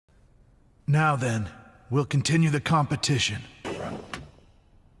Now then, we'll continue the competition.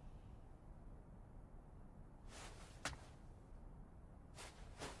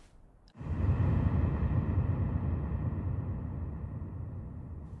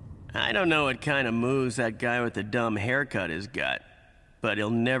 I don't know what kind of moves that guy with the dumb haircut has got, but he'll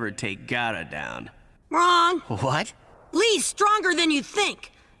never take Gaara down. Wrong. What? Lee's stronger than you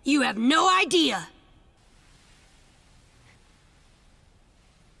think. You have no idea.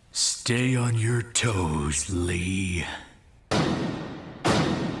 Stay on your toes, Lee.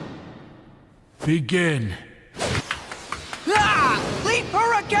 Begin. Ah! Leap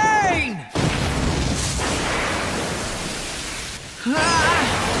Hurricane! Ah!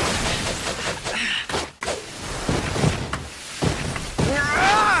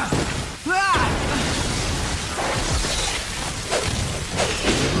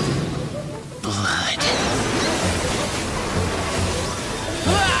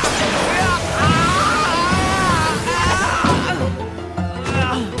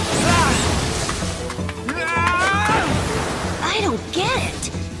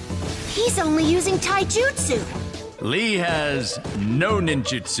 He's only using taijutsu. Lee has no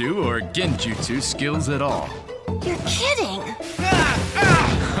ninjutsu or genjutsu skills at all. You're kidding.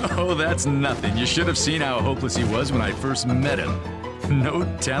 Oh, that's nothing. You should have seen how hopeless he was when I first met him. No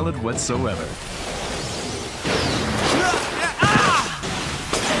talent whatsoever.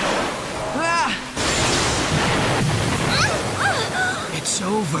 It's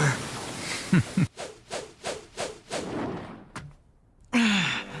over.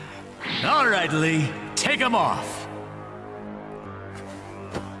 All right, Lee. Take him off.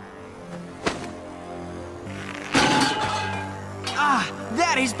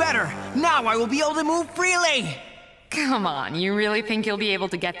 That is better. Now I will be able to move freely. Come on, you really think you'll be able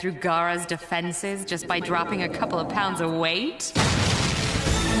to get through Gaara's defenses just by dropping a couple of pounds of weight?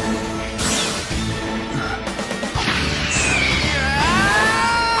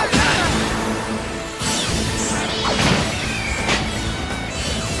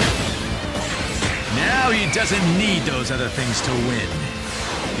 Now he doesn't need those other things to win.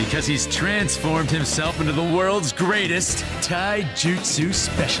 Because he's transformed himself into the world's greatest taijutsu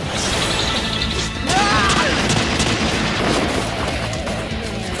specialist.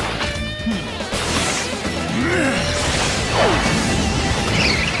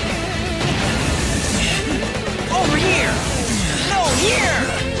 Over here! No, here!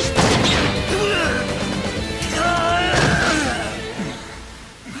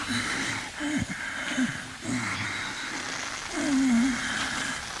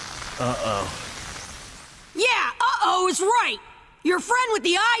 Yeah, uh-oh is right. Your friend with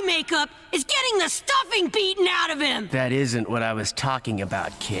the eye makeup is getting the stuffing beaten out of him. That isn't what I was talking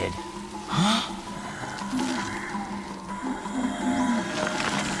about, kid. Huh?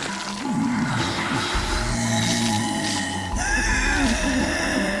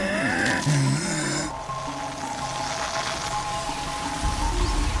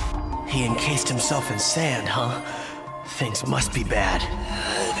 He encased himself in sand, huh? Things must be bad.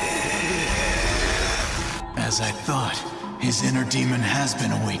 As I thought, his inner demon has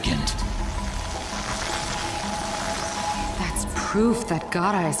been awakened. That's proof that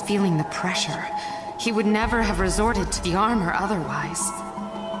Gaara is feeling the pressure. He would never have resorted to the armor otherwise.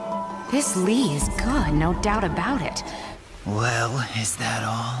 This Lee is good, no doubt about it. Well, is that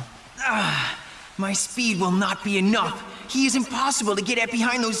all? My speed will not be enough. He is impossible to get at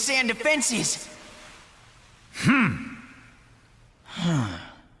behind those sand defenses.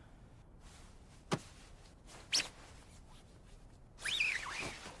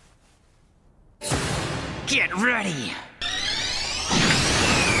 Get ready!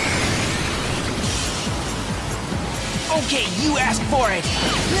 Okay, you asked for it!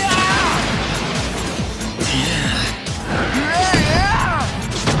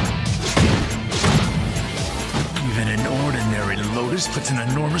 Even an ordinary lotus puts an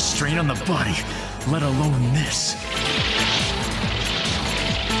enormous strain on the body, let alone this.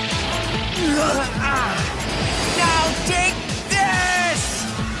 Now take this!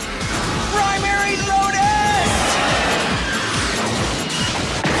 Primary Lotus!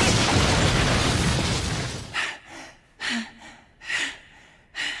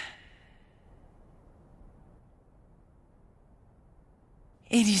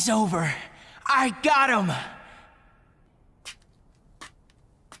 It is over. I got him!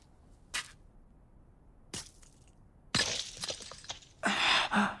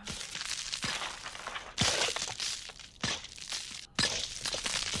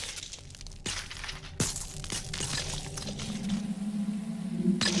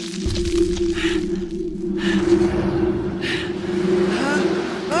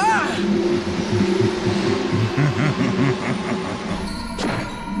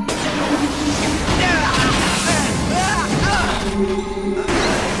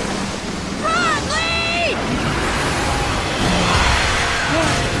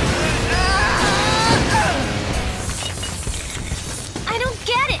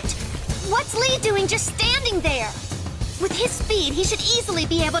 standing there? With his speed, he should easily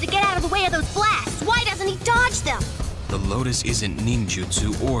be able to get out of the way of those blasts. Why doesn't he dodge them? The Lotus isn't ninjutsu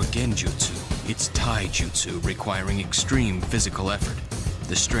or genjutsu. It's taijutsu, requiring extreme physical effort.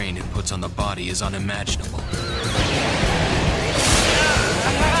 The strain it puts on the body is unimaginable.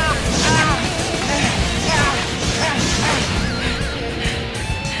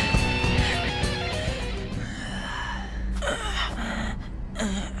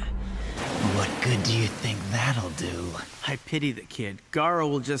 What good do you think that'll do? I pity the kid. Gaara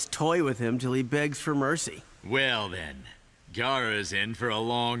will just toy with him till he begs for mercy. Well then, Gaara's in for a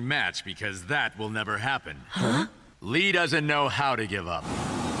long match because that will never happen. Huh? Lee doesn't know how to give up.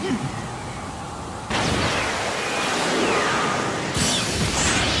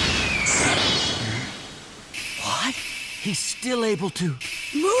 What? He's still able to...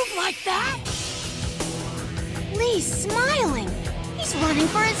 Move like that? Lee's smiling. He's running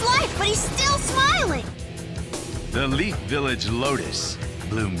for his life, but he's still smiling. The Leaf Village Lotus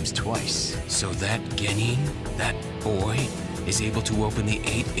blooms twice. So that Genin, that boy, is able to open the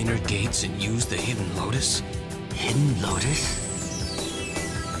 8 inner gates and use the Hidden Lotus? Hidden Lotus?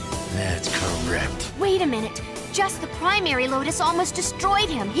 That's correct. Wait a minute. Just the primary Lotus almost destroyed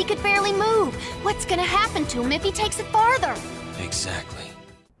him. He could barely move. What's gonna happen to him if he takes it farther? Exactly.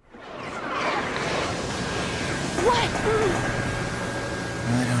 What?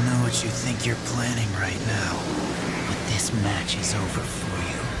 I don't know what you think you're planning right now, but this match is over for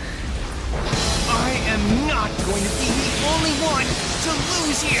you. I am not going to be the only one to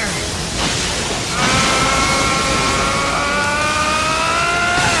lose here!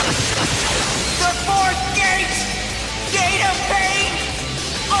 The 4th gate! Gate of pain!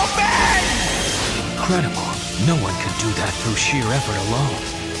 Open! Incredible. No one could do that through sheer effort alone.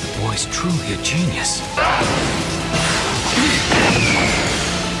 The boy's truly a genius.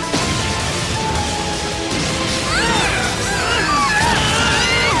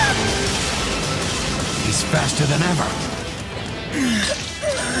 He's faster than ever.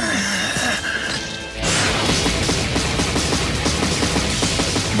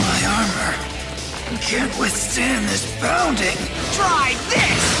 My armor can't withstand this pounding. Try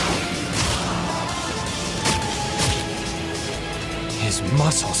this! His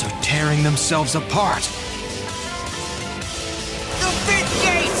muscles are tearing themselves apart. The 5th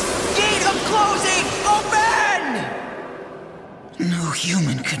gate! Gate of closing! Open! No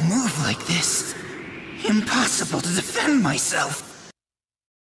human could move like this. Impossible to defend myself.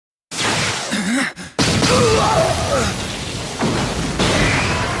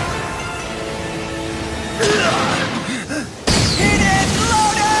 Hidden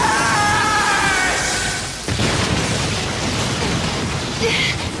Lotus!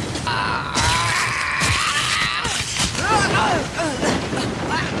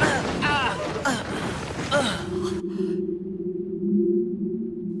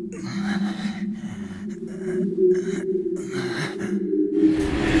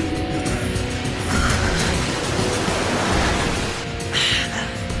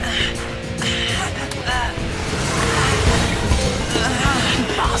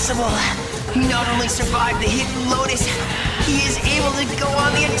 Impossible! He not only survived the Hidden Lotus, he is able to go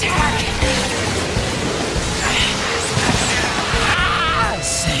on the attack!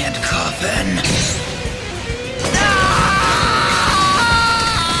 Sand coffin! Now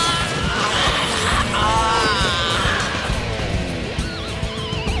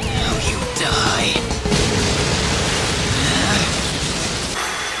you die!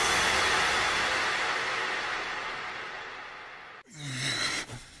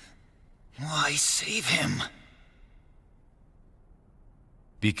 Why save him?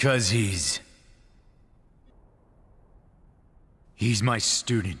 Because he's my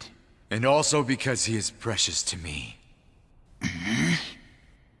student. And also because he is precious to me.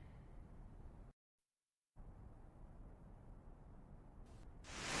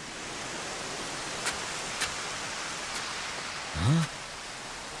 Huh?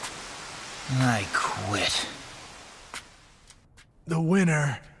 I quit. The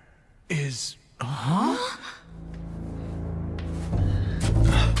winner is... Huh?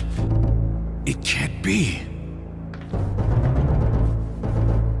 It can't be.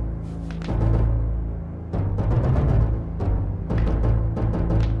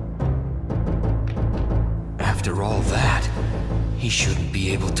 After all that, he shouldn't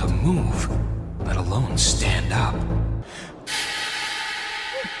be able to move, let alone stand up.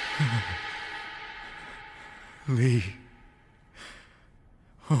 Lee.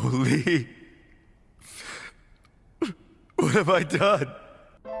 Oh, Lee. What have I done?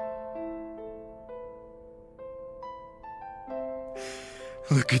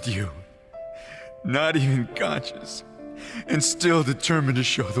 Look at you. not even conscious, and still determined to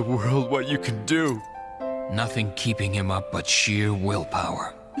show the world what you can do. Nothing keeping him up but sheer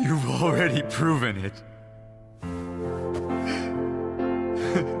willpower. You've already proven it.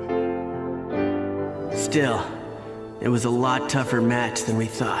 Still, it was a lot tougher match than we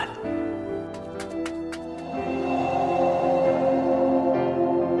thought.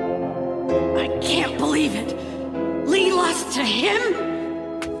 I can't believe it! Lee lost to him?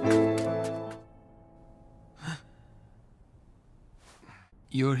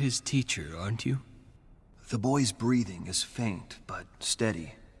 You're his teacher, aren't you? The boy's breathing is faint, but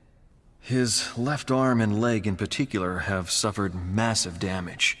steady. His left arm and leg in particular have suffered massive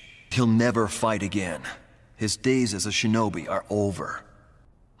damage. He'll never fight again. His days as a shinobi are over.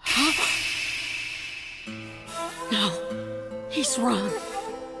 No, he's wrong.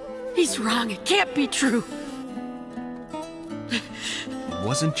 He's wrong, it can't be true. It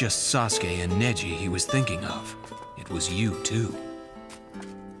wasn't just Sasuke and Neji he was thinking of. It was you, too.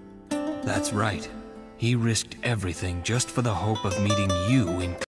 That's right. He risked everything just for the hope of meeting you in